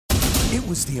It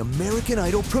was the American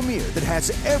Idol premiere that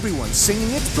has everyone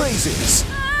singing its praises.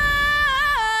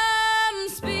 I'm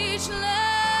speechless.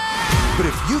 But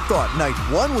if you thought night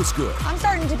one was good, I'm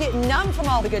starting to get numb from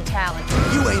all the good talent.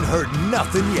 you ain't heard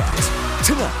nothing yet.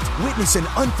 Tonight, witness an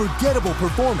unforgettable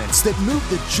performance that moved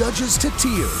the judges to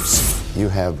tears. You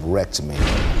have wrecked me.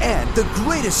 And the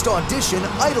greatest audition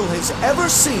Idol has ever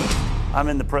seen. I'm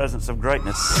in the presence of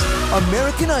greatness.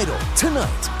 American Idol,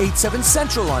 tonight, 8/7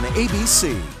 Central on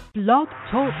ABC. Blog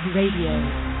Talk Radio.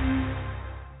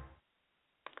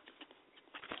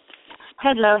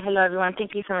 Hello, everyone.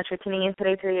 Thank you so much for tuning in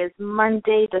today. Today is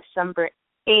Monday, December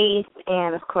 8th,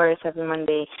 and of course, every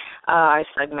Monday, our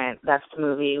segment, That's the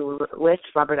Movie, with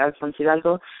Robert Alfonso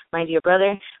Hidalgo, my dear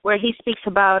brother, where he speaks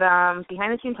about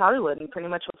behind-the-scenes Hollywood and pretty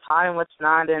much what's hot and what's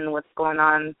not and what's going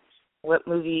on, what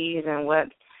movies and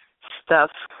what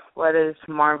stuff, what is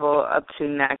Marvel up to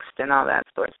next and all that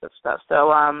sort of stuff.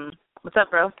 So, what's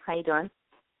up, bro? How you doing?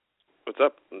 What's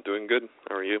up? I'm doing good.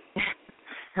 How are you?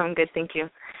 I'm good, thank you.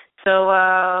 So,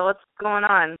 what's going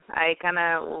on? I kind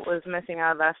of was missing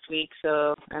out last week,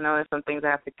 so I know there's some things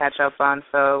I have to catch up on.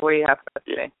 So, what do you have for us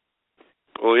today?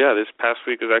 Well, yeah, this past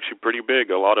week was actually pretty big.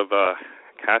 A lot of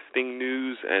casting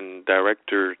news and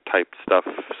director-type stuff.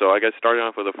 So, I guess starting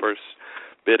off with the first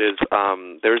bit is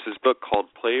there's this book called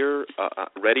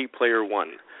Ready Player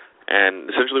One. And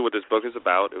essentially what this book is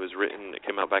about, it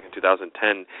came out back in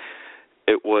 2010.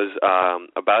 It was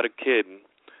about a kid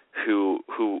who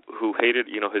hated,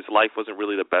 his life wasn't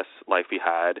really the best life he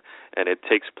had, and it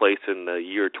takes place in the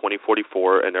year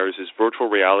 2044, and there's this virtual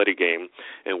reality game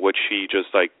in which he just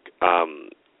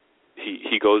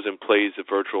he goes and plays the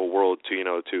virtual world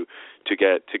to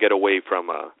get away from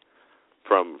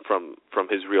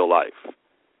his real life.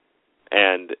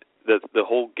 And the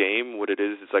whole game, what it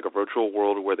is, it's like a virtual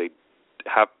world where they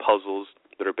have puzzles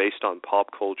that are based on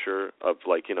pop culture of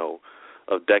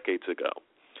decades ago.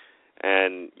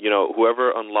 And,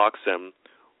 whoever unlocks them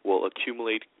will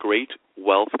accumulate great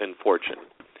wealth and fortune.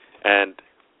 And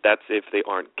that's if they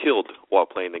aren't killed while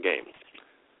playing the game.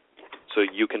 So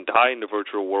you can die in the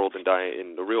virtual world and die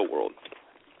in the real world.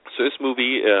 So this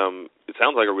movie, it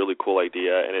sounds like a really cool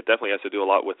idea, and it definitely has to do a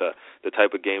lot with the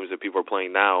type of games that people are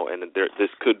playing now, and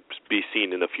this could be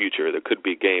seen in the future. There could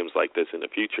be games like this in the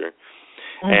future.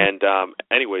 Mm-hmm. And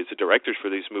anyways, the directors for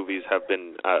these movies have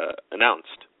been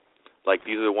announced. Like,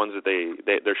 these are the ones that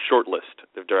they're short list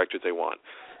of directors they want.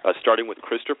 Starting with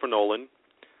Christopher Nolan,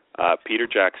 Peter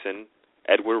Jackson,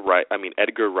 Edgar Wright,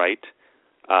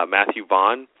 Matthew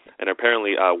Vaughn, and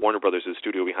apparently Warner Brothers is the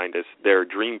studio behind this. Their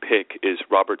dream pick is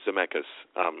Robert Zemeckis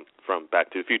from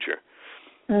Back to the Future.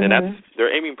 Mm-hmm. And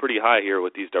they're aiming pretty high here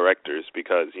with these directors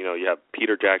because, you have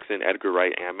Peter Jackson, Edgar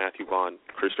Wright, and Matthew Vaughn,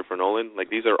 Christopher Nolan. Like,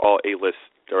 these are all A-list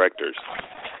directors.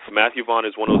 Matthew Vaughn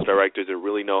is one of those directors that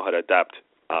really know how to adapt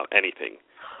anything.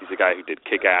 He's the guy who did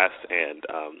Kick-Ass and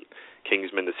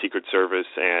Kingsman: The Secret Service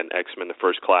and X-Men: The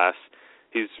First Class.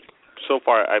 So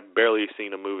far, I've barely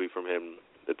seen a movie from him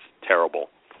that's terrible.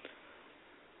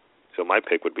 So my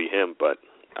pick would be him, but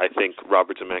I think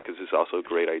Robert Zemeckis is also a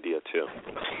great idea too.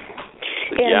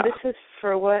 And this is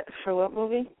for what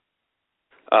movie?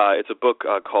 It's a book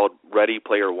called Ready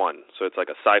Player One. So it's like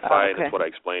a sci-fi, and it's what I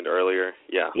explained earlier.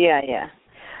 Yeah. Yeah.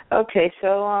 Okay,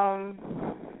 so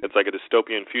it's like a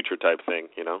dystopian future type thing,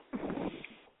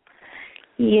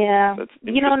 Yeah.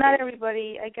 Not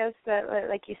everybody, I guess that,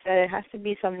 like you said, it has to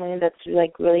be something that's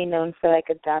like really known for like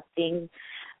adapting,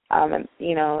 and are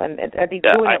they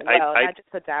doing it well, not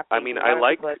just adapting. I mean, I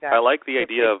like the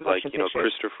idea of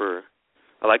Christopher.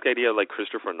 I like the idea of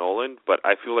Christopher Nolan, but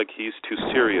I feel like he's too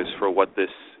serious for what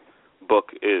this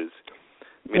book is.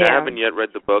 I mean, I haven't yet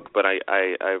read the book, but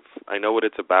I know what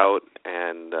it's about,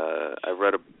 and I've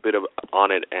read a bit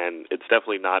on it, and it's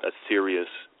definitely not a serious,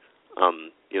 a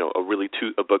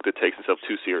book that takes itself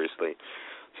too seriously.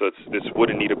 So this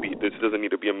doesn't need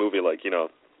to be a movie like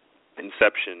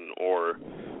Inception or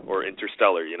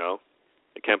Interstellar. It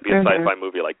can't be a sci-fi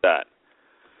movie like that.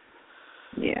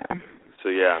 Yeah. So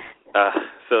yeah.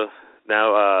 So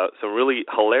now some really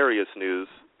hilarious news.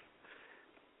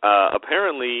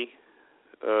 Apparently.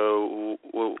 Who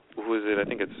is it? I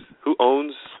think it's who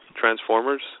owns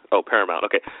Transformers? Oh, Paramount.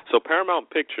 Okay, so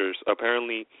Paramount Pictures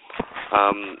apparently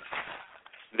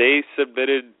they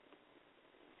submitted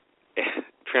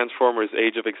Transformers: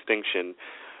 Age of Extinction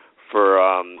for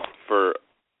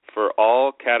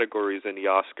all categories in the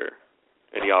Oscars.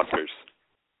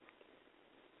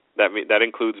 That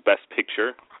includes Best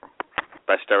Picture,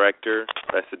 Best Director,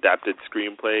 Best Adapted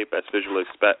Screenplay, Best Visual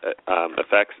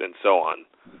Effects, and so on.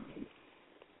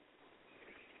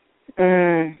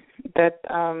 That's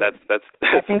I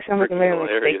think some of them are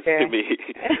hilarious there. to me.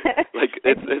 Like,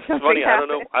 it's funny.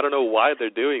 I don't know why they're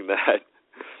doing that.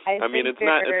 I mean, it's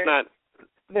not.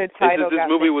 The title this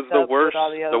movie was the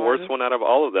worst one out of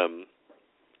all of them.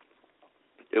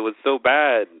 It was so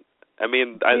bad. I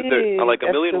mean, like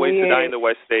A Million Ways to Die in the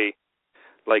West,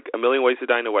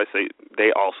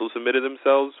 they also submitted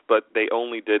themselves, but they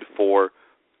only did for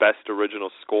Best Original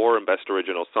Score and Best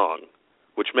Original Song,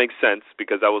 which makes sense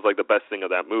because that was like the best thing of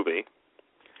that movie.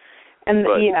 And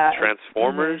but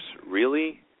Transformers,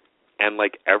 really? And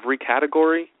like every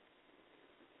category?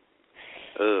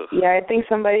 Ugh. Yeah, I think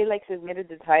somebody like submitted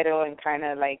the title and kind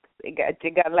of like it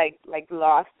got like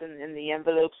lost in the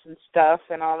envelopes and stuff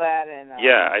and all that. And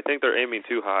yeah, I think they're aiming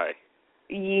too high.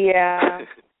 Yeah.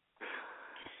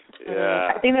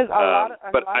 Yeah. I think there's a lot of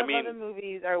other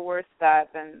movies are worth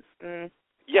that than.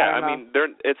 Yeah, I mean,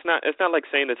 it's not like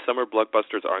saying that summer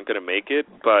blockbusters aren't going to make it,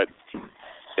 but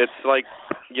it's like,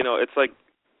 it's like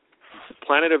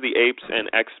Planet of the Apes and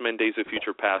X-Men: Days of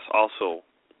Future Past also,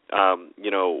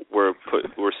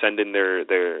 were sent in their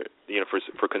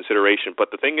for consideration. But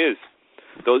the thing is,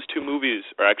 those two movies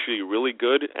are actually really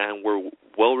good and were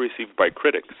well received by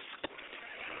critics.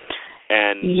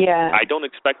 And I don't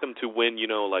expect them to win,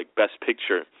 like Best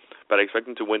Picture, but I expect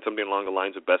them to win something along the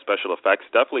lines of Best Special Effects.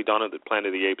 Definitely Dawn of the Planet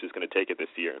of the Apes is going to take it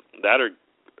this year. That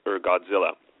or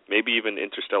Godzilla. Maybe even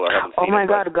Interstellar. I haven't seen it. Oh my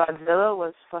God, Godzilla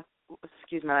was,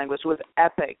 excuse my language, was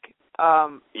epic.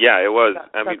 Yeah, it was.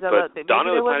 I mean, but Dawn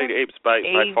of the Planet of the Apes by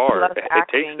far, it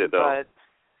takes it though. But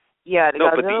yeah,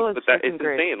 Godzilla was it's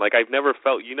great. insane. Like I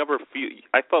felt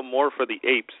more for the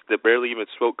apes that barely even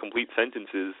spoke complete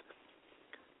sentences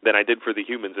than I did for the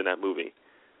humans in that movie.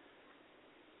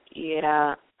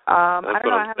 Yeah. I don't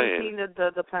know. I haven't seen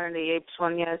the Planet of the Apes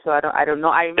one yet, so I don't know.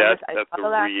 I remember I saw the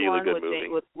last really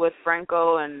one with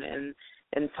Franco and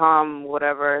Tom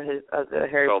whatever the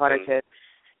Harry Potter kid,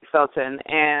 Felton,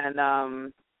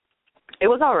 and it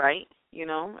was all right. It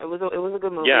was a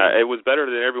good movie. Yeah, it was better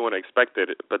than everyone expected,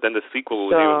 but then the sequel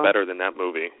was even better than that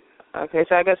movie. Okay,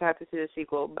 so I guess I have to see the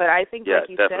sequel. But I think, like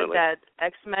you definitely. said, that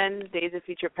X-Men: Days of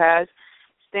Future Past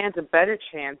stands a better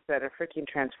chance than a freaking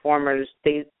Transformers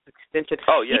Days Extension.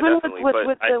 Oh yeah, even definitely.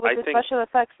 with I the think special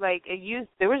effects, like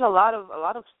there was a lot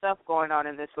of stuff going on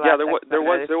in this. Yeah, there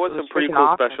was some pretty cool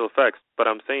awesome. special effects, but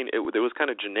I'm saying it was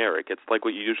kind of generic. It's like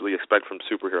what you usually expect from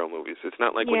superhero movies. It's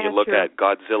not like when you look at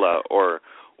Godzilla or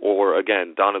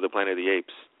again Dawn of the Planet of the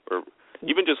Apes, or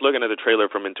even just looking at the trailer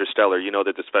from Interstellar, you know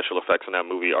that the special effects in that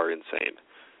movie are insane.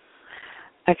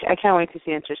 I can't wait to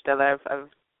see Interstellar.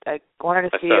 I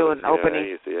wanted to see it in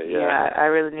opening. Yeah, I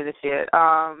really need to see it.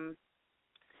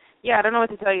 Yeah, I don't know what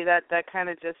to tell you. That kind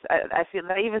of just I feel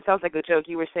that even sounds like a joke.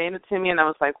 You were saying it to me, and I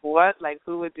was like, what? Like,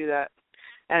 who would do that?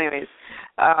 Anyways,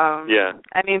 yeah.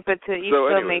 I mean, but to each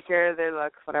filmmaker, their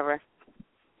luck, whatever.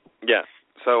 Yeah.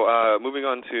 So moving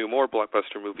on to more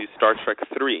blockbuster movies, Star Trek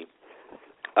 3.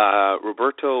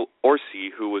 Roberto Orci,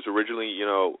 who was originally,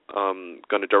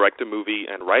 going to direct the movie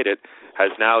and write it, has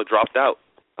now dropped out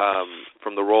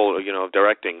from the role, of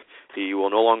directing. He will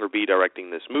no longer be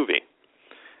directing this movie.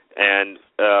 And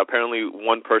apparently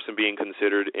one person being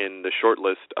considered in the short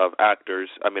list of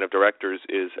directors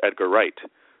is Edgar Wright.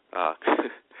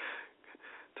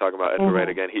 Talk about Edgar Wright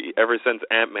again. Ever since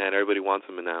Ant-Man, everybody wants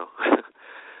him now.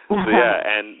 So yeah,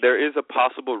 and there is a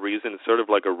possible reason. It's sort of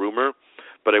like a rumor,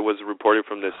 but it was reported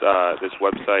from this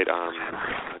website.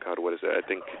 What is it? I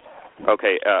think.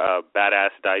 Okay, Badass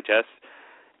Digest,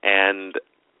 and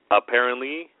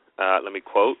apparently, let me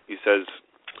quote. He says,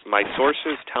 "My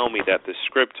sources tell me that the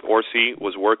script Orci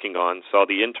was working on saw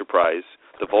the Enterprise,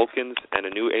 the Vulcans, and a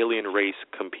new alien race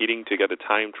competing to get a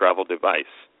time travel device.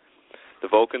 The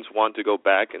Vulcans want to go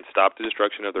back and stop the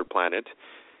destruction of their planet,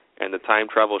 and the time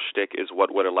travel shtick is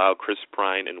what would allow Chris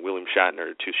Pine and William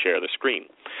Shatner to share the screen."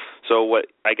 So what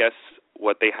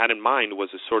they had in mind was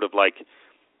a sort of like,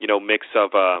 mix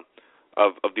of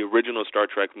the original Star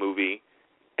Trek movie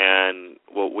and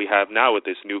what we have now with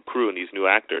this new crew and these new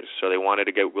actors. So they wanted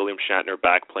to get William Shatner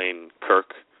back playing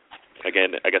Kirk,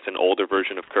 again, I guess an older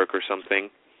version of Kirk or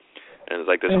something. And it's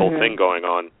like this whole thing going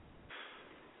on.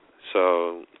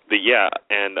 So,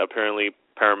 and apparently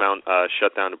Paramount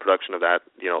shut down the production of that,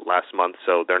 last month,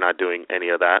 so they're not doing any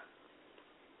of that.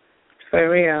 For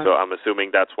real. So I'm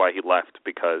assuming that's why he left,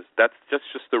 because that's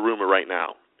just the rumor right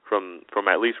now. From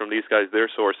at least from these guys, their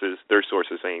sources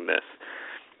saying this,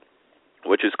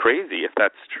 which is crazy if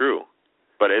that's true.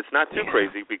 But it's not too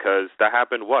crazy because that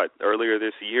happened earlier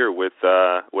this year with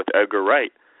Edgar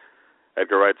Wright.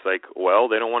 Edgar Wright's like, well,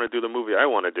 they don't want to do the movie I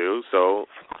want to do, so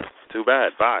too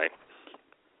bad, bye.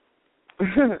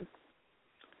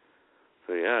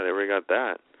 So yeah, there we got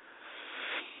that.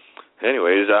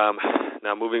 Anyways,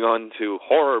 now moving on to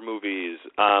horror movies.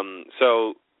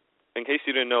 So, in case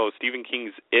you didn't know, Stephen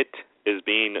King's It is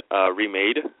being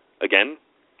remade again.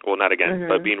 Well, not again,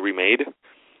 but being remade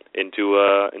into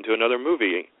another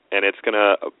movie, and it's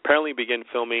gonna apparently begin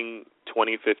filming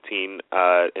 2015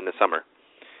 in the summer.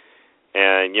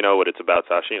 And you know what it's about,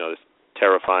 Sasha? You know, this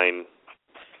terrifying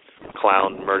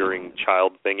clown murdering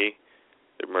child thingy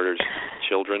that murders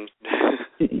children.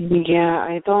 Yeah,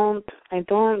 I don't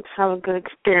have a good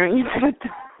experience with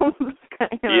those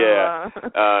kind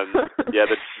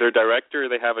their director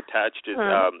they have attached is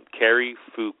Cary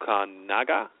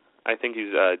Fukunaga. I think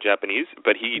he's Japanese,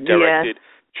 but he directed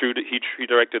he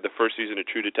directed the first season of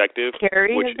True Detective,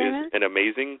 Cary, which is an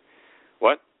amazing.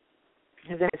 What?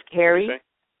 His name is Cary?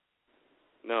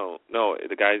 No,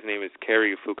 the guy's name is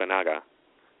Cary Fukunaga.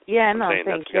 Yeah, no, I'm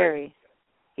saying Cary.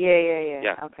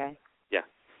 Yeah. Okay.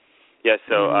 Yeah,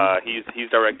 so he's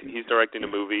directing the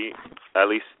movie. At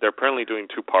least they're apparently doing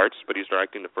 2 parts, but he's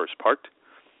directing the first part.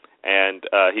 And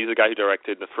he's the guy who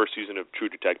directed the first season of True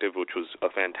Detective, which was a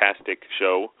fantastic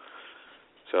show.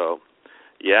 So,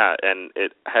 yeah, and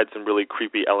it had some really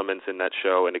creepy elements in that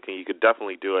show, and he could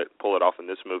definitely pull it off in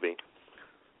this movie.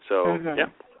 So,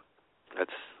 yeah,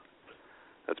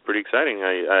 that's pretty exciting.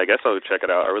 I guess I'll check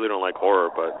it out. I really don't like horror,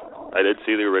 but I did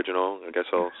see the original. I guess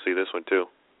I'll see this one too.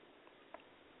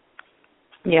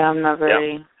 Yeah, I'm not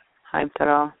very hyped at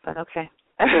all, but okay.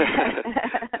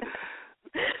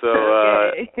 So,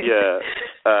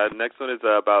 next one is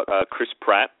about Chris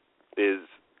Pratt is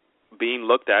being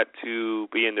looked at to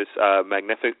be in this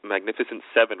Magnificent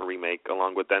Seven remake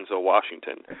along with Denzel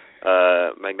Washington.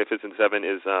 Magnificent Seven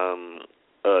is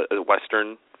a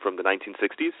Western from the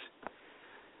 1960s,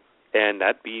 and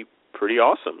that'd be pretty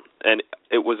awesome. And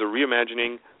it was a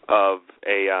reimagining of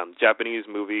a Japanese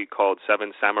movie called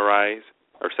Seven Samurai.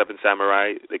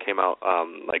 They came out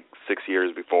like 6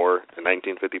 years before, in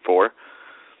 1954.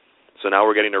 So now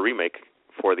we're getting a remake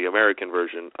for the American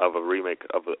version of a remake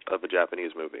of a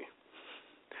Japanese movie.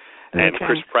 And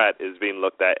Chris Pratt is being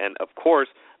looked at, and of course,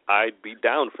 I'd be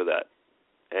down for that.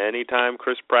 Anytime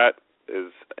Chris Pratt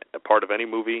is a part of any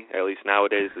movie, at least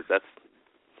nowadays, that's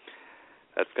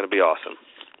going to be awesome,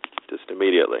 just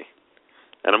immediately.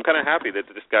 And I'm kind of happy that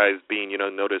this guy is being,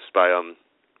 noticed by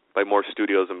more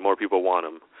studios and more people want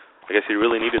him. I guess he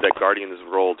really needed that Guardians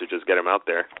role to just get him out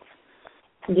there.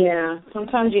 Yeah,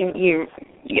 sometimes you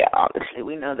obviously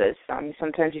we know this.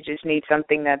 Sometimes you just need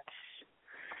something that's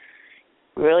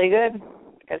really good,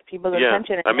 gets people's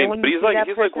attention. I mean, but he's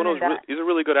like one of those. He's a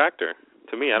really good actor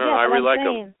to me. I don't know. I really like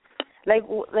him. Like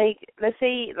let's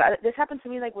say this happens to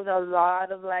me like with a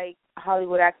lot of like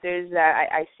Hollywood actors that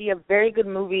I see a very good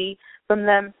movie from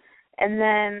them, and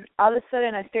then all of a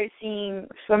sudden I start seeing,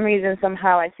 for some reason,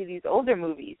 somehow I see these older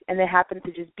movies, and they happen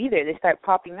to just be there. They start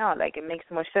popping out. Like, it makes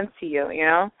more sense to you, you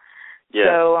know? Yeah.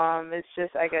 So it's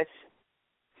just, I guess,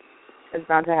 it's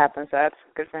bound to happen, so that's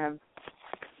good for him.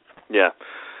 Yeah.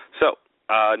 So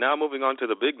now moving on to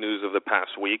the big news of the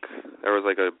past week. There was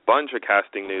like a bunch of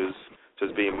casting news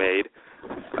just being made.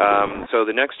 So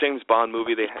the next James Bond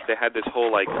movie, they had this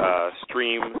whole like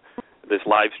stream, this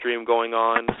live stream going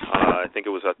on. I think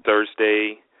it was a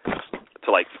Thursday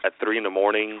to like at 3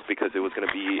 a.m, because it was going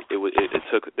to be.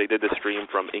 They did the stream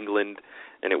from England,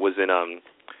 and it was in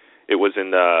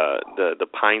the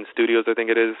Pine Studios, I think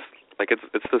it is. Like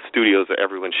it's the studios that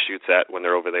everyone shoots at when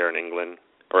they're over there in England,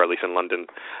 or at least in London.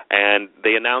 And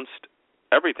they announced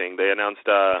everything. They announced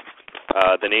the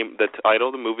name, the title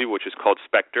of the movie, which is called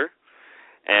Spectre,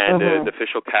 and the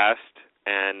official cast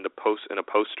and a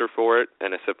poster for it,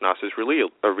 and a synopsis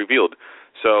revealed.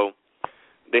 So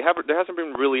there hasn't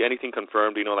been really anything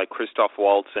confirmed, like Christoph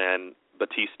Waltz and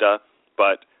Batista,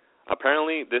 but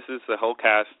apparently this is the whole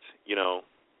cast,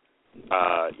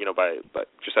 by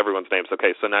just everyone's names.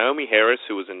 Okay, so Naomi Harris,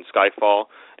 who was in Skyfall,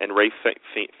 and Ray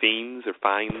Fiennes,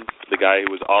 the guy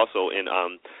who was also in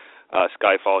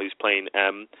Skyfall, he's playing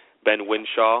M. Ben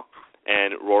Whishaw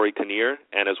and Rory Kinnear,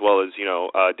 and as well as,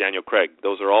 Daniel Craig.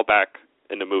 Those are all back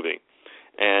in the movie.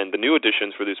 And the new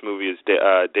additions for this movie is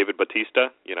David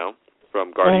Bautista,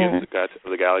 from Guardians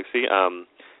of the Galaxy.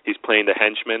 He's playing the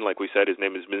henchman, like we said. His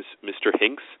name is Mr.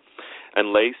 Hinks.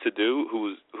 And Léa Seydoux,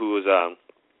 who's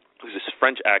this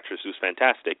French actress who's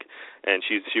fantastic, and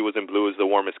she was in Blue is the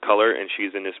Warmest Color, and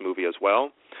she's in this movie as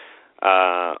well.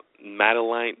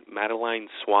 Madeline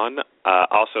Swan,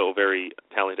 also a very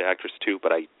talented actress too,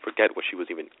 but I forget what she was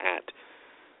even at.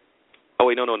 Oh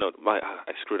wait, no,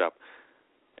 I screwed up.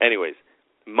 Anyways,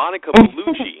 Monica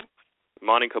Bellucci.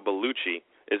 Monica Bellucci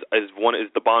is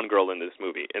the Bond girl in this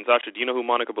movie. And Sasha, do you know who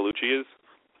Monica Bellucci is?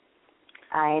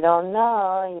 I don't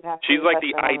know. You'd have to She's like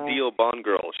the refresh my memory. ideal Bond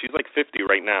girl. She's like 50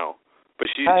 right now, but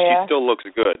she still looks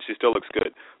good. She still looks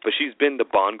good. But she's been the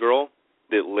Bond girl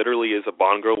that literally is a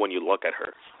Bond girl when you look at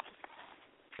her.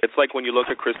 It's like when you look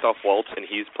at Christoph Waltz and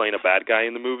he's playing a bad guy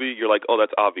in the movie, you're like, oh,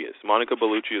 that's obvious. Monica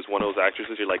Bellucci is one of those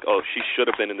actresses. You're like, oh, she should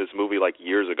have been in this movie like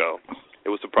years ago.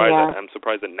 I'm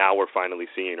surprised that now we're finally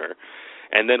seeing her.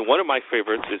 And then one of my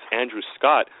favorites is Andrew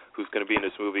Scott, who's going to be in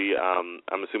this movie,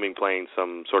 I'm assuming playing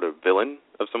some sort of villain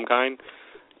of some kind.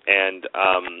 And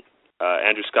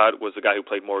Andrew Scott was the guy who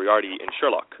played Moriarty in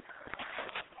Sherlock.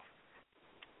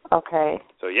 Okay.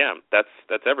 So, yeah,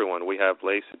 that's everyone. We have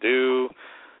Léa Seydoux,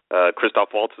 Christoph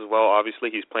Waltz as well, obviously.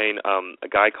 He's playing a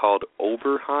guy called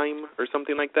Oberheim or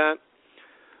something like that.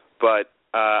 But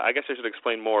I guess I should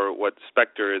explain more what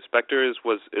Spectre is. Spectre is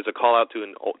a call-out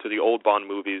to the old Bond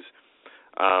movies.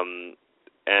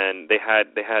 And they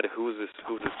had who's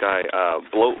this guy?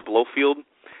 Blofeld.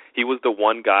 He was the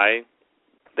one guy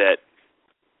that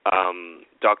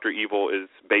Dr. Evil is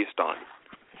based on.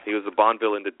 He was the Bond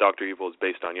villain that Dr. Evil is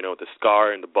based on. You know, with the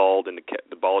scar and the bald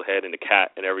head and the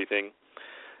cat and everything.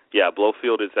 Yeah,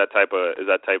 Blofeld is that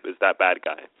bad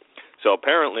guy. So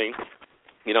apparently,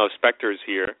 you know, Spectre's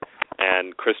here,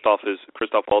 and Christoph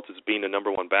Waltz is being the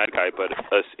number one bad guy, but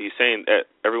he's saying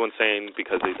everyone's saying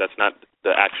because that's not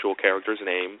the actual character's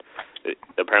name.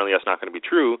 Apparently, that's not going to be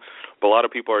true. But a lot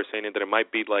of people are saying that it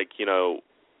might be like, you know,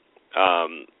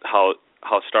 how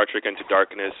Star Trek Into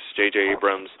Darkness, J.J.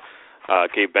 Abrams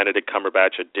gave Benedict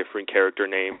Cumberbatch a different character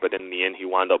name, but in the end he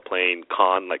wound up playing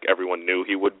Khan like everyone knew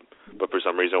he would, but for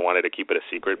some reason wanted to keep it a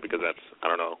secret because that's, I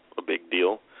don't know, a big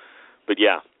deal. But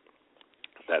yeah,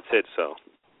 that's it. So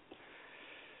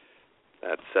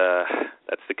that's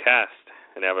the cast,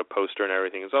 and they have a poster and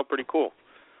everything. It's all pretty cool.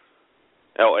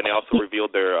 Oh, and they also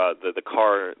revealed their the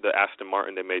car, the Aston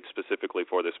Martin they made specifically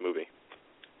for this movie,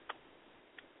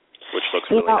 which looks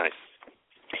really nice.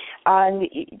 I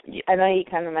know you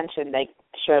kind of mentioned like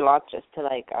Sherlock just to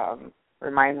like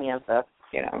remind me of the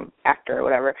actor or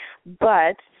whatever,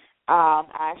 but I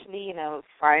actually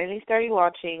finally started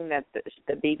watching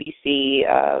the BBC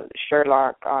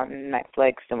Sherlock on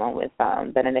Netflix, the one with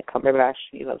Benedict Cumberbatch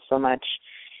he loves so much,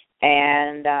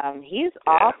 and he's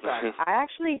awesome. I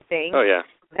actually think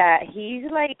that he's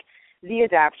like the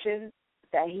adaptation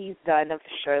that he's done of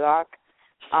Sherlock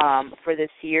for the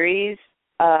series.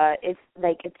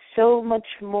 It's so much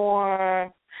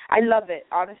more. I love it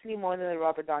honestly more than the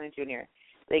Robert Downey Jr.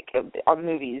 like on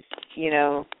movies,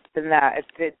 than that.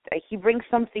 He brings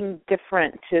something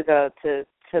different to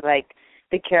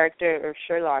the character of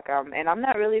Sherlock. And I'm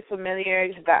not really familiar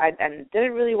and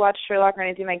didn't really watch Sherlock or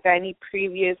anything like that. Any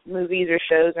previous movies or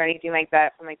shows or anything like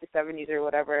that from like the 70s or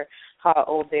whatever, how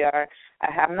old they are.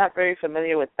 I'm not very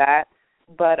familiar with that.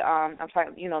 But I'm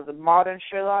talking, the modern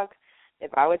Sherlock.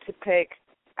 If I were to pick,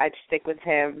 I'd stick with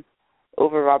him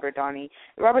over Robert Downey.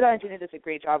 Robert Downey Jr. does a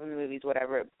great job in the movies,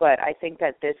 whatever, but I think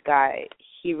that this guy,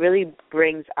 he really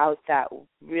brings out that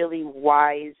really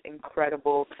wise,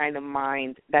 incredible kind of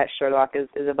mind that Sherlock is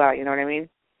about, you know what I mean?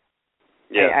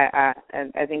 Yeah.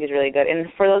 I think it's really good. And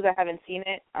for those that haven't seen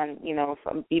it,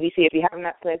 from BBC, if you have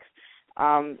Netflix,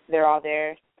 they're all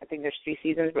there. I think there's 3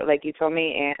 seasons, like you told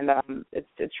me, and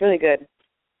it's really good.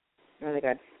 Really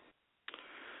good.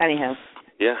 Anyhow.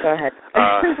 Yeah. Go ahead.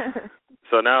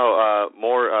 So now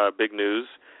more big news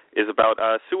is about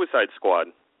Suicide Squad.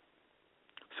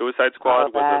 Suicide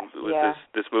Squad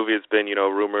this movie has been,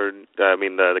 rumored. I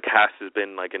mean, the cast has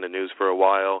been like in the news for a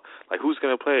while. Like who's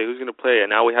going to play? And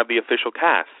now we have the official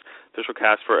cast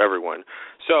for everyone.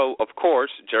 So, of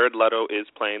course, Jared Leto is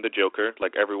playing the Joker,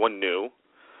 like everyone knew.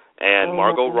 And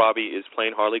Margot Robbie is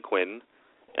playing Harley Quinn.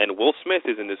 And Will Smith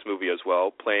is in this movie as well,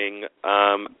 playing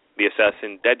the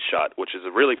assassin Deadshot, which is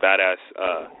a really badass,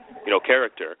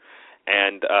 character.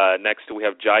 And next we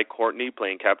have Jai Courtney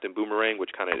playing Captain Boomerang,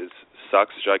 which kind of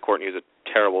sucks. Jai Courtney is a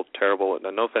terrible,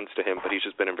 no offense to him, but he's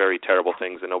just been in very terrible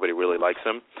things and nobody really likes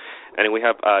him. And then we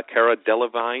have Cara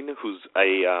Delevingne, who's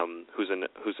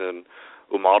an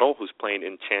model who's playing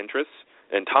Enchantress,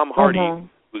 and Tom Hardy,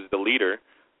 who's the leader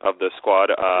of the squad,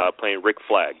 playing Rick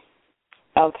Flag.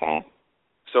 Okay.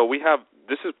 So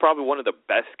this is probably one of the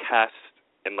best casts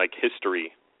in like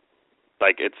history.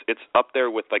 Like it's up there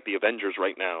with like the Avengers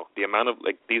right now. The amount of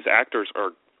like these actors are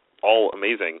all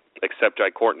amazing except Jai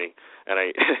Courtney and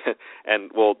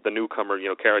the newcomer,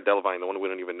 Cara Delevingne, the one we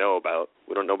don't even know about.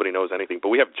 Nobody knows anything. But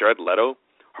we have Jared Leto,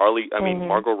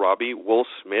 Margot Robbie, Will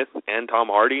Smith, and Tom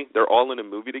Hardy. They're all in a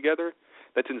movie together.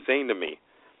 That's insane to me.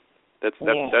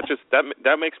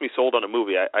 That makes me sold on a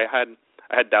movie. I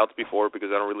had doubts before because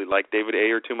I don't really like David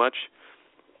Ayer too much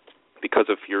because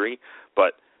of Fury,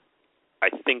 but I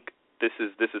think this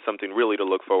is something really to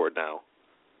look forward now.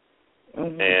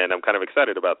 Mm-hmm. And I'm kind of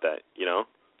excited about that, you know.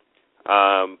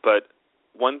 But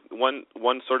one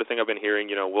sort of thing I've been hearing,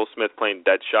 you know, Will Smith playing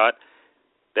Deadshot,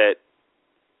 that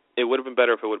it would have been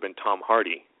better if it would have been Tom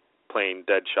Hardy playing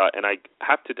Deadshot, and I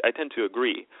tend to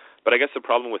agree. But I guess the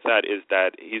problem with that is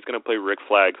that he's going to play Rick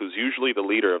Flag, who's usually the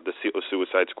leader of the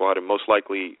Suicide Squad and most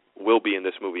likely will be in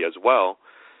this movie as well.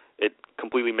 It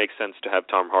completely makes sense to have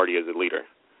Tom Hardy as a leader.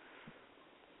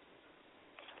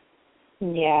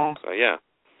 Yeah. So, yeah.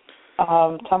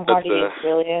 Tom Hardy is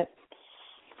brilliant.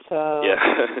 So,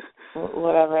 yeah.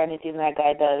 Whatever, anything that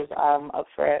guy does, I'm up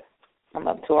for it. I'm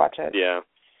up to watch it. Yeah.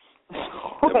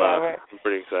 Whatever. I'm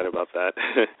pretty excited about that.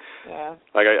 Yeah.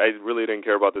 Like, I really didn't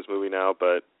care about this movie now,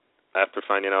 but after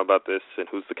finding out about this and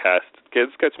who's the cast,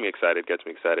 it gets me excited.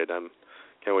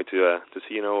 Can't wait to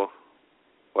see, you know,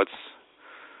 what's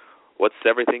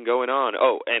everything going on.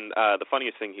 Oh, and the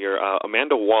funniest thing here,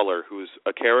 Amanda Waller, who's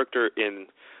a character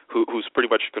who's pretty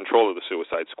much in control of the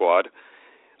Suicide Squad.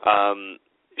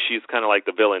 She's kind of like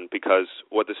the villain, because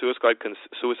what the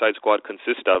Suicide Squad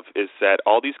consists of is that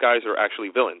all these guys are actually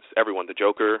villains. Everyone, the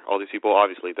Joker, all these people,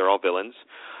 obviously, they're all villains.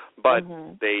 But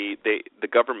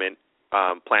the government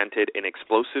planted an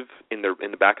explosive in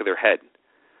the back of their head.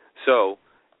 So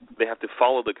they have to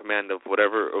follow the command of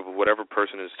whatever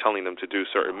person is telling them to do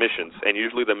certain missions. And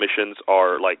usually the missions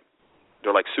are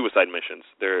they're like suicide missions.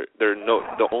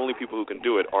 The only people who can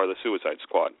do it are the Suicide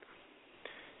Squad.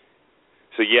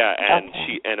 So yeah,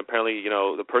 and apparently, you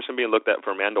know, the person being looked at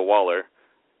for Amanda Waller,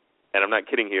 and I'm not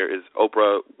kidding here, is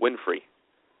Oprah Winfrey.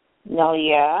 No,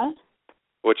 yeah.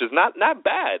 Which is not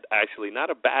bad, actually, not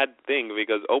a bad thing,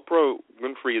 because Oprah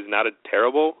Winfrey is not a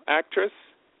terrible actress,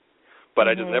 but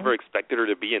I just never expected her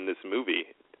to be in this movie.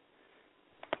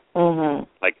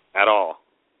 Like, at all.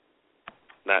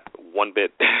 Not one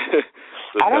bit.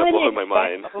 I don't really my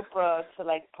mind. expect Oprah to,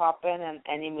 like, pop in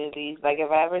any movies. Like,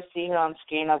 if I ever see her on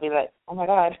screen, I'll be like, oh my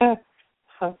God.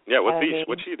 Yeah,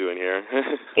 what's she doing here?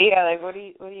 Yeah, like, what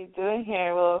are you doing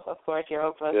here? Well, of course, you're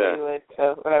Oprah, so you would,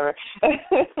 so whatever.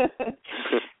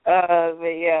 But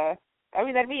yeah, I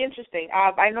mean, that'd be interesting.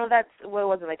 I know that's, what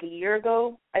was it, like a year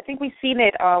ago? I think we seen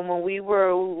it when we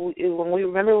were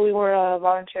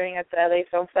volunteering at the LA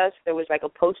Film Fest. There was like a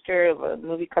poster of a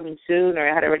movie coming soon, or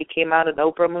it had already came out, an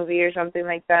Oprah movie or something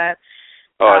like that.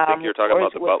 Oh, I think you're talking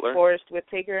about The Butler? Forrest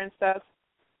Whitaker and stuff.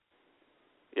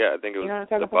 Yeah, I think it was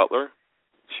The about? Butler.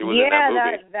 She was in that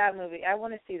movie. that movie. I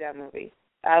want to see that movie.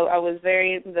 I was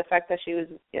the fact that she was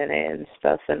in it and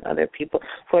stuff, and other people.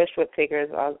 Forrest Whitaker is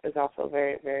also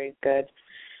very, very good.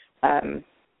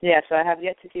 Yeah, so I have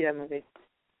yet to see that movie.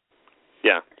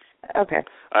 Yeah. Okay.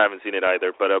 I haven't seen it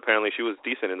either, but apparently she was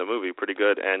decent in the movie, pretty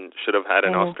good, and should have had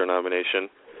an Oscar nomination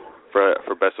for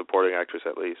Best Supporting Actress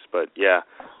at least. But yeah,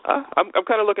 I'm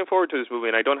kind of looking forward to this movie,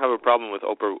 and I don't have a problem with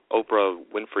Oprah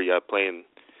Winfrey playing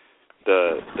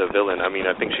the villain. I mean,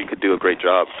 I think she could do a great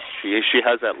job. She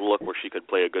has that look where she could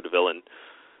play a good villain.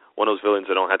 One of those villains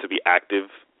that don't have to be active,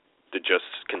 that just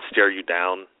can stare you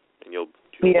down and you'll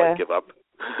like give up.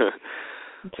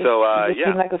 So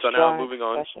now moving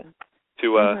on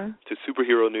to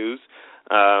superhero news.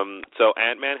 So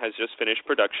Ant-Man has just finished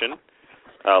production.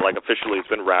 Officially it's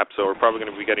been wrapped, so we're probably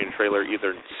going to be getting a trailer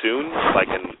either soon,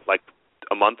 in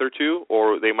a month or two,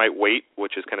 or they might wait,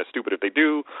 which is kind of stupid if they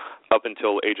do, up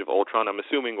until Age of Ultron. I'm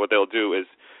assuming what they'll do is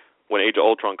when Age of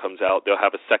Ultron comes out, they'll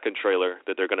have a second trailer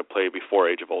that they're going to play before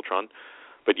Age of Ultron.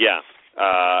 But yeah,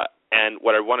 and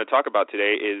what I want to talk about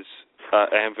today is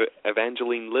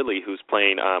Evangeline Lilly, who's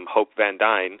playing Hope Van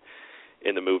Dyne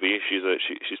in the movie.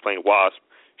 She's playing Wasp.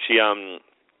 She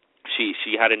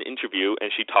had an interview,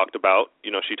 and she talked about,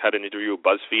 she'd had an interview with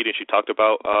BuzzFeed, and she talked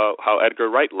about how Edgar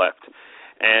Wright left.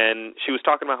 And she was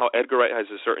talking about how Edgar Wright has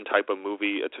a certain type of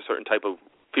movie, a certain type of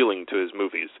feeling to his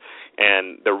movies.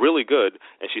 And they're really good.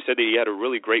 And she said that he had a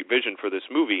really great vision for this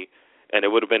movie, and it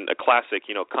would have been a classic,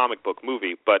 comic book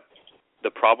movie. But the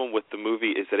problem with the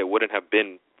movie is that it wouldn't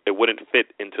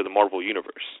fit into the Marvel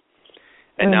universe.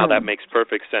 And now that makes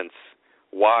perfect sense.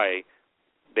 Why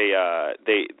that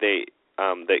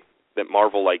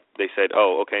Marvel, they said,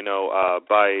 oh, okay, no,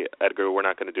 bye, Edgar, we're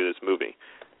not going to do this movie.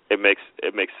 It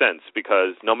makes sense,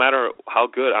 because no matter how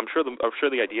good, I'm sure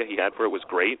the idea he had for it was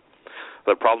great,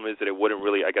 but the problem is that it wouldn't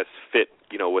really, I guess, fit,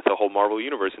 with the whole Marvel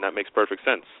universe, and that makes perfect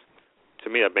sense. To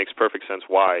me, that makes perfect sense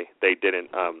why they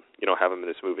didn't, have him in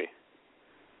this movie.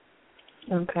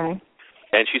 Okay.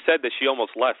 And she said that she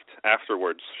almost left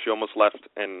afterwards. She almost left,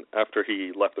 and after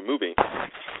he left the movie.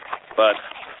 But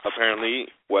apparently,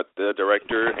 what the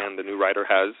director and the new writer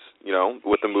has,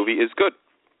 with the movie is good.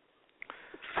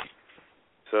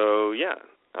 So yeah,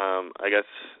 I guess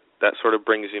that sort of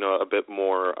brings, a bit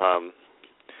more,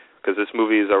 because this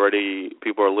movie is already,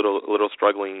 people are a little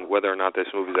struggling whether or not this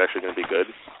movie is actually going to be good.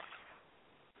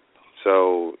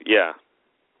 So, yeah,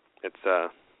 it's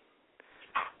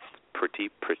pretty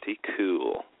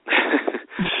cool.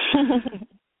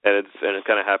 And it's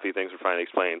kind of happy things are finally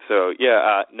explained. So,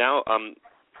 yeah, now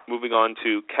moving on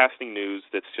to casting news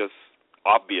that's just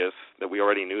obvious that we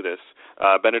already knew this.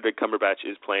 Benedict Cumberbatch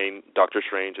is playing Doctor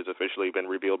Strange. It's officially been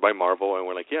revealed by Marvel, and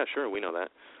we're like, yeah, sure, we know that.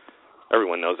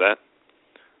 Everyone knows that.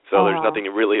 So there's nothing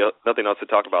else to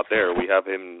talk about there. We have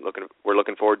him we're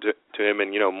looking forward to him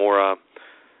in more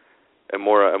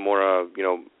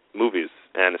movies,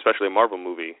 and especially a Marvel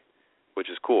movie, which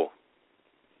is cool.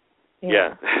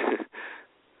 Yeah.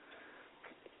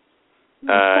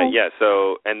 Yeah.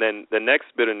 So, and then the next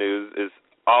bit of news is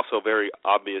also very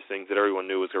obvious things that everyone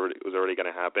knew was already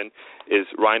going to happen. Is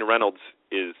Ryan Reynolds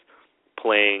is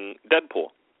playing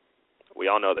Deadpool. We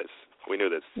all know this. We knew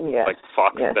this. Yes. Like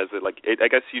Fox Yes. does it. I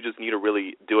guess you just need to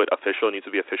really do it official. It needs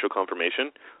to be official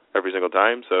confirmation every single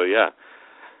time. So yeah.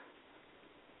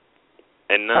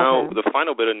 And now the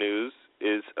final bit of news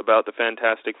is about the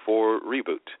Fantastic Four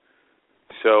reboot.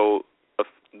 So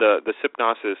the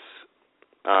Hypnosis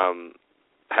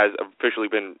has officially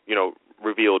been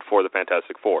revealed for the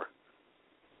Fantastic Four,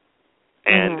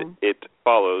 and it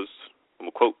follows. I'm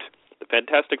gonna quote: "The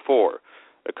Fantastic Four,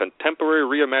 a contemporary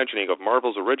reimagining of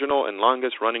Marvel's original and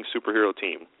longest-running superhero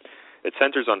team. It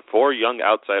centers on 4 young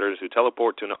outsiders who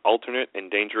teleport to an alternate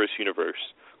and dangerous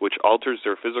universe, which alters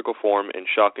their physical form in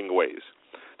shocking ways.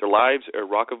 Their lives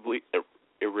irrevocably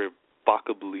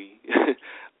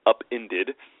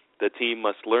upended. The team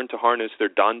must learn to harness their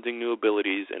daunting new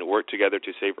abilities and work together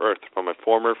to save Earth from a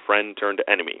former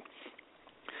friend-turned-enemy."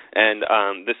 And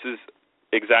this is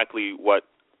exactly what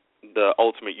the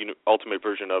ultimate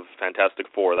version of Fantastic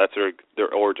Four. That's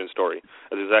their origin story.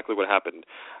 That's exactly what happened.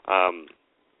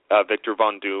 Victor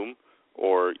Von Doom,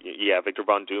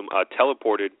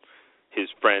 teleported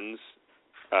his friends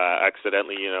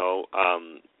accidentally,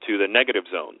 to the negative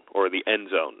zone or the end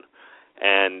zone,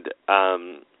 and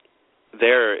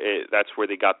that's where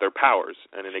they got their powers.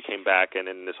 And then they came back, and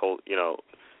then this whole,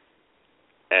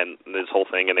 and this whole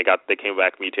thing, and they came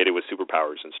back mutated with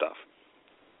superpowers and stuff.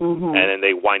 And then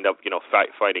they wind up,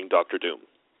 fighting Doctor Doom.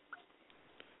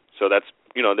 So that's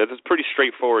a pretty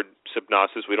straightforward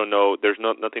synopsis. We don't know. There's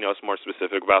nothing else more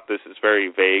specific about this. It's very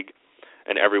vague,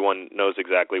 and everyone knows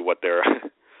exactly what they're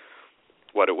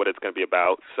what it's going to be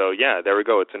about. So yeah, there we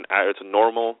go. It's a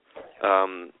normal,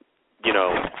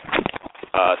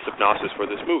 synopsis for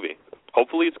this movie.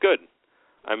 Hopefully, it's good.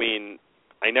 I mean,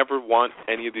 I never want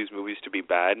any of these movies to be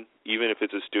bad, even if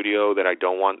it's a studio that I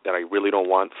really don't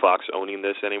want Fox owning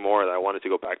this anymore, that I want it to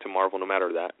go back to Marvel no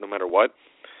matter what.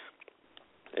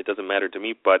 It doesn't matter to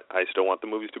me, but I still want the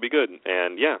movies to be good.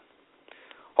 And yeah,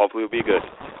 hopefully it'll be good.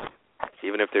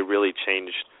 Even if they really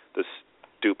change the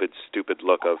stupid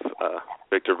look of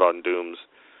Victor Von Doom's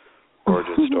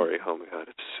origin story. Oh my god,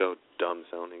 it's so dumb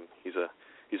sounding. He's a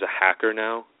hacker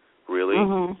now? Really?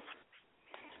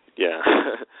 Yeah.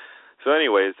 So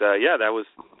anyways, that's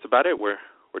about it. We're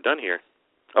done here.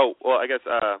 Oh, well, I guess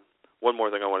one more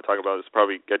thing I want to talk about is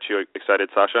probably get you excited,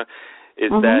 Sasha,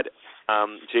 is that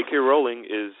J.K. Rowling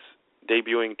is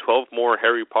debuting 12 more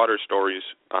Harry Potter stories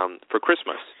for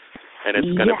Christmas, and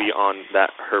it's going to be on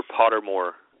her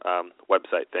Pottermore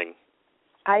website thing.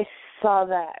 I saw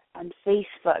that on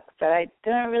Facebook, but I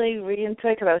didn't really read into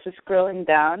it because I was just scrolling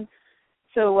down.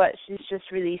 So what, she's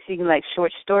just releasing like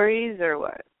short stories or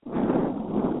what?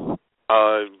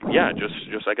 Yeah,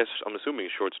 just I guess I'm assuming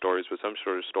short stories, but some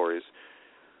sort of stories.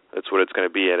 That's what it's going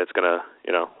to be, and it's going to,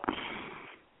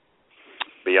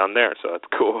 be on there, so that's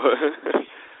cool.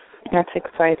 That's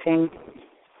exciting.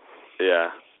 Yeah.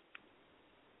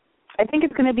 I think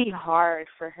it's going to be hard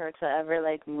for her to ever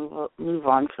like move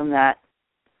on from that.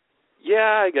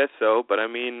 Yeah, I guess so, but I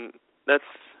mean, that's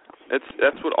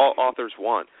what all authors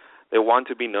want. They want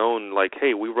to be known like,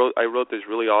 hey, I wrote this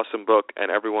really awesome book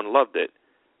and everyone loved it.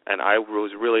 And I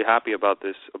was really happy about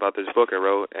this book I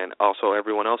wrote, and also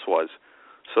everyone else was.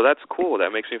 So that's cool. That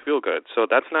makes me feel good. So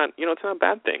that's not, it's not a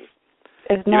bad thing.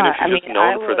 It's Even not. if you're just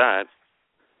known for that,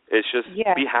 it's just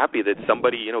be happy that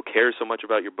somebody, cares so much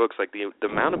about your books. Like the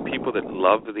amount of people that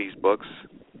love these books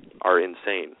are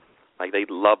insane. Like they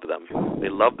love them. They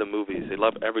love the movies. They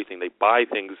love everything. They buy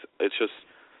things. It's just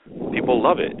people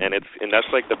love it, and that's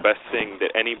like the best thing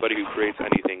that anybody who creates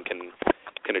anything can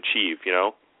achieve.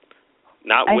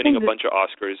 Not winning a bunch of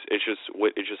Oscars. It's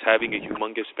just having a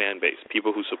humongous fan base,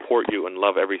 people who support you and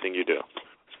love everything you do.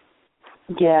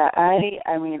 Yeah,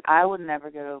 I mean, I would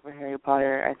never get over Harry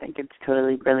Potter. I think it's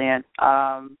totally brilliant.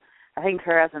 I think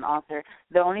her as an author.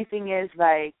 The only thing is,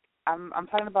 like, I'm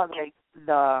talking about like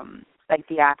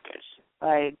the actors,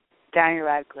 like Daniel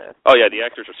Radcliffe. Oh yeah, the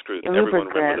actors are screwed. And Everyone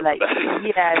Rupert remembers Grint, like, that.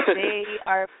 yeah, they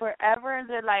are forever in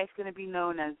their life going to be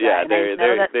known as that. Yeah, and I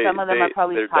know that some of them are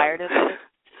probably they're tired done. of it.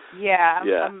 Yeah,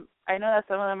 Yeah. I know that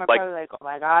some of them are Like- probably like, oh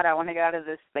my God, I want to get out of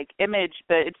this like image,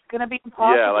 but it's going to be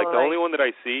impossible. Yeah, like the only one that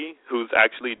I see who's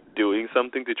actually doing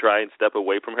something to try and step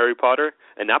away from Harry Potter,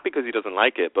 and not because he doesn't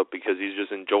like it, but because he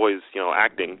just enjoys,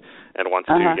 acting and wants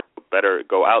to better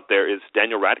go out there, is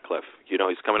Daniel Radcliffe. He's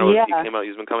coming out.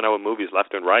 He's been coming out with movies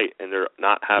left and right, and they're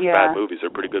not half bad movies. They're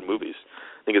pretty good movies.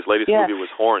 I think his latest movie was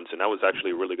Horns, and that was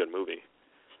actually a really good movie.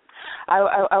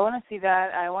 I want to see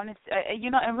that. I want to see,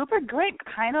 and Rupert Grint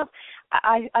kind of,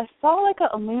 I saw like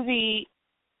a movie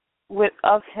with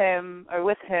him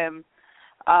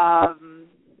a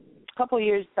couple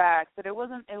years back, but it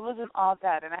wasn't all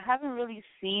that, and I haven't really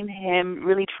seen him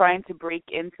really trying to break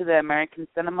into the American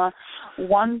cinema.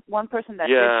 One person that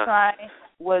did try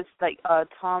was like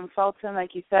Tom Felton,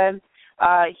 like you said.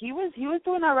 He was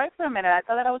doing all right for a minute. I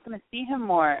thought that I was going to see him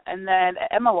more, and then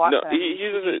Emma Watson.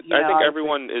 No, I think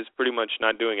everyone is pretty much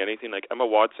not doing anything. Like Emma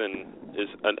Watson is,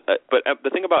 but the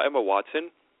thing about Emma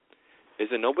Watson is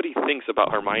that nobody thinks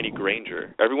about Hermione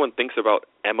Granger. Everyone thinks about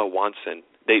Emma Watson.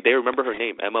 They remember her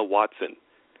name, Emma Watson.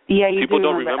 Yeah, people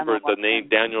don't remember the name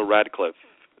Daniel Radcliffe.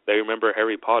 They remember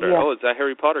Harry Potter. Yeah. Oh, it's that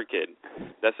Harry Potter kid.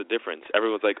 That's the difference.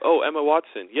 Everyone's like, oh, Emma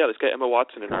Watson. Yeah, let's get Emma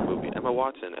Watson in our movie. Emma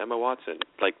Watson.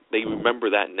 Like, they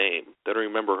remember that name. They don't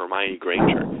remember Hermione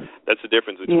Granger. That's the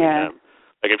difference between them.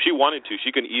 Like, if she wanted to,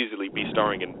 she can easily be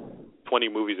starring in 20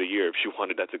 movies a year if she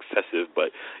wanted. That's excessive, but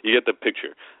you get the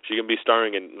picture. She can be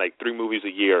starring in, like, 3 movies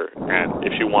a year, and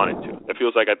if she wanted to. It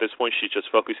feels like at this point she's just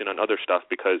focusing on other stuff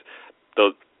because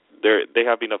they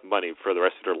have enough money for the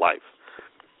rest of their life.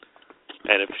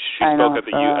 And if she spoke at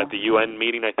the UN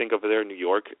meeting, I think over there in New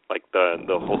York, like the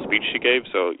whole speech she gave,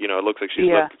 so it looks like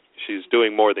she's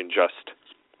doing more than just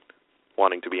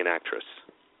wanting to be an actress.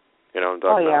 You know what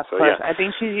I'm talking about? Of course. I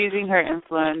think she's using her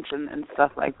influence and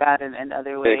stuff like that in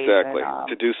other ways. Exactly,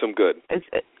 to do some good.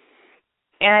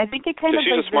 And I think it kind of.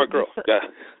 She's a smart girl.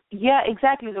 Yeah,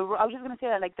 exactly. I was just going to say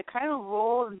that, like, the kind of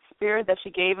role and spirit that she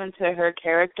gave into her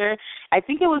character, I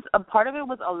think a part of it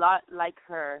was a lot like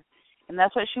her. And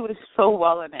that's why she was so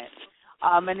well in it.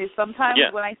 And sometimes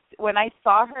when I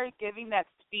saw her giving that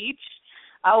speech,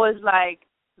 I was like,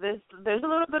 there's a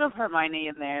little bit of Hermione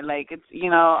in there. Like, it's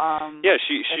Yeah,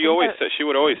 she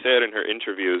would always say it in her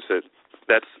interviews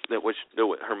that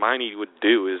what Hermione would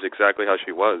do is exactly how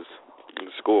she was in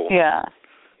school. Yeah.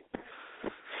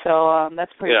 So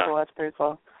that's pretty cool. That's pretty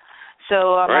cool.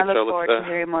 So I look forward to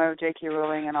hearing more of J.K.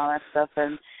 Rowling and all that stuff.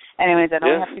 And anyways, I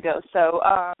know we have to go. So.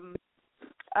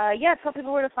 Tell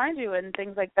people where to find you and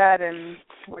things like that, and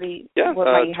what you have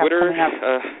Twitter, coming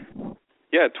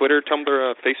up. Twitter,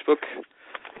 Tumblr, Facebook,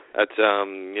 at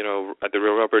at the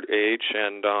Real Robert H,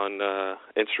 and on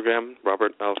Instagram,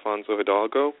 Robert Alfonso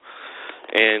Hidalgo,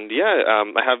 and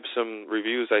I have some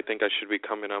reviews. I think I should be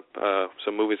coming up.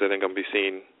 Some movies I think I'll be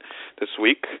seeing this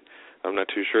week. I'm not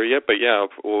too sure yet, but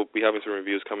we'll be having some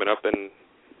reviews coming up. And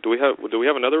do we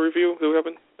have another review?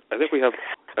 I think we have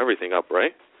everything up,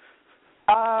 right?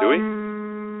 Do we?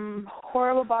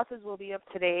 Horrible Bosses will be up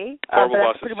today. Horrible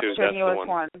Bosses pretty much 2, that's the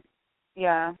one.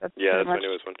 Yeah, that's my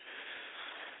newest one.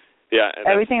 Yeah, and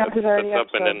everything else is already up.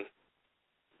 And then,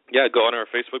 go on our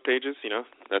Facebook pages.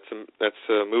 That's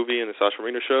a movie and the Sasha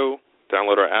Marina Show.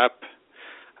 Download our app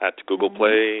at Google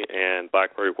Play and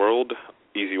BlackBerry World.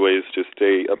 Easy ways to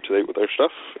stay up to date with our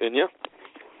stuff. And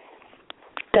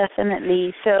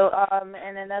Definitely. So,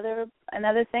 and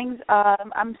another thing,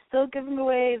 I'm still giving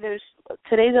away.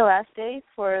 Today's the last day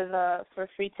for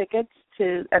free tickets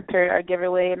to enter our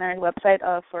giveaway in our website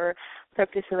for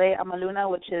Cirque du Soleil Amaluna,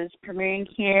 which is premiering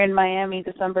here in Miami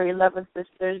December 11th, this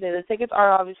Thursday. The tickets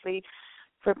are obviously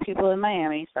for people in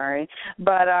Miami,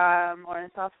 but or in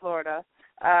South Florida.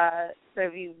 So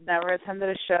if you've never attended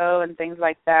a show and things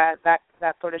like that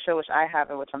sort of show, which I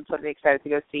haven't, which I'm totally excited to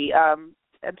go see.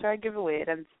 Enter our giveaway. It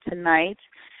ends tonight.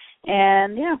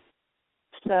 And,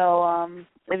 so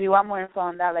if you want more info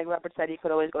on that, like Robert said, you could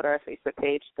always go to our Facebook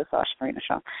page, The Sasha Marina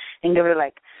Show, and give it a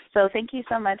like. So thank you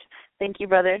so much. Thank you,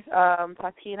 brother.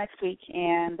 Talk to you next week,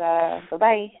 and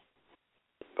bye-bye.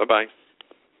 Bye-bye.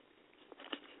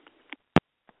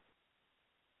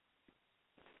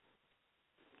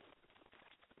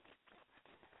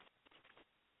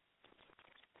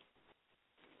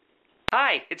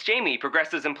 Hi, it's Jamie,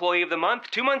 Progressive's Employee of the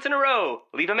Month, 2 months in a row.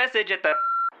 Leave a message at the...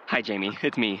 Hi, Jamie.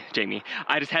 It's me, Jamie.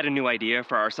 I just had a new idea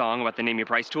for our song about the Name Your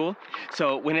Price tool.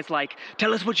 So when it's like,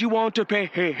 tell us what you want to pay,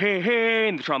 hey, hey, hey,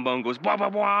 and the trombone goes, blah, blah,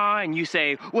 blah, and you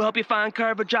say, we'll help you find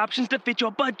coverage options to fit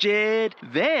your budget.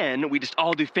 Then we just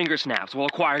all do finger snaps while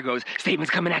a choir goes, savings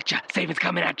coming at ya, savings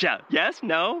coming at ya. Yes?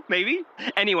 No? Maybe?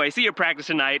 Anyway, see your practice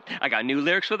tonight. I got new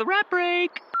lyrics for the rap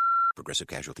break. Progressive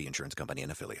Casualty Insurance Company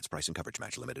and Affiliates. Price and coverage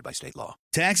match limited by state law.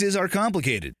 Taxes are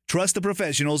complicated. Trust the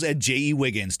professionals at J.E.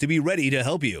 Wiggins to be ready to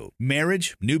help you.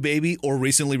 Marriage, new baby, or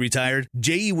recently retired?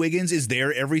 J.E. Wiggins is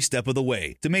there every step of the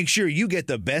way to make sure you get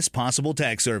the best possible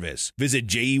tax service. Visit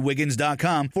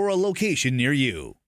jewiggins.com for a location near you.